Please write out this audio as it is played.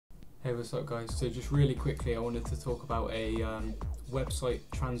Hey, what's up guys? So just really quickly I wanted to talk about a website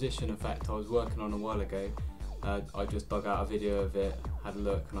transition effect I was working on a while ago. I just dug out a video of it, had a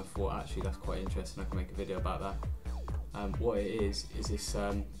look, and I thought actually that's quite interesting, I can make a video about that. What it is this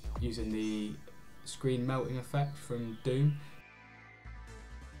using the screen melting effect from Doom.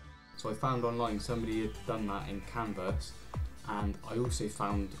 So I found online somebody had done that in Canvas, and I also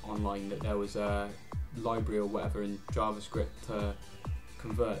found online that there was a library or whatever in JavaScript to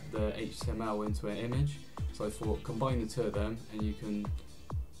convert the HTML into an image. So I thought combine the two of them and you can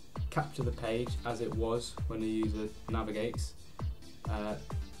capture the page as it was when the user navigates,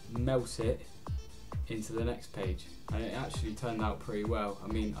 melt it into the next page, and it actually turned out pretty well. I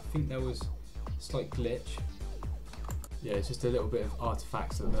mean, I think there was a slight glitch. Yeah, it's just a little bit of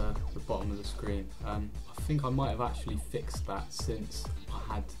artifacts at the bottom of the screen. I think I might have actually fixed that since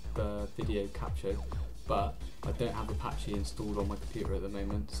I had the video captured, but I don't have Apache installed on my computer at the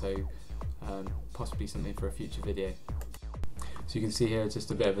moment, so possibly something for a future video. So you can see here just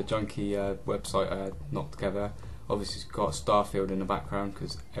a bit of a junky website I had knocked together. Obviously it's got a star field in the background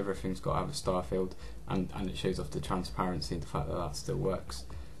because everything's got to have a star field, and it shows off the transparency and the fact that that still works.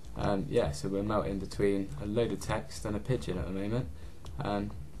 Yeah, so we're melting between a load of text and a pigeon at the moment.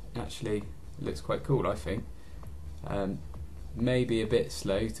 Actually, it looks quite cool, I think. Maybe a bit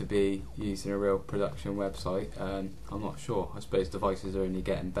slow to be used in a real production website. I'm not sure. I suppose devices are only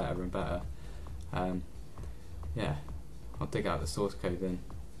getting better and better. Yeah, I'll dig out the source code and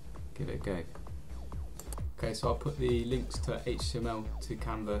give it a go. Okay, so I'll put the links to HTML to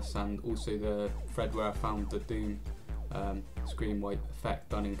Canvas and also the thread where I found the Doom screen wipe effect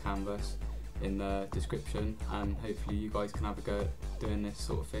done in Canvas in the description, and hopefully you guys can have a go at doing this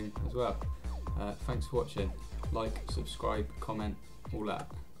sort of thing as well. Thanks for watching. Like, subscribe, comment, all that.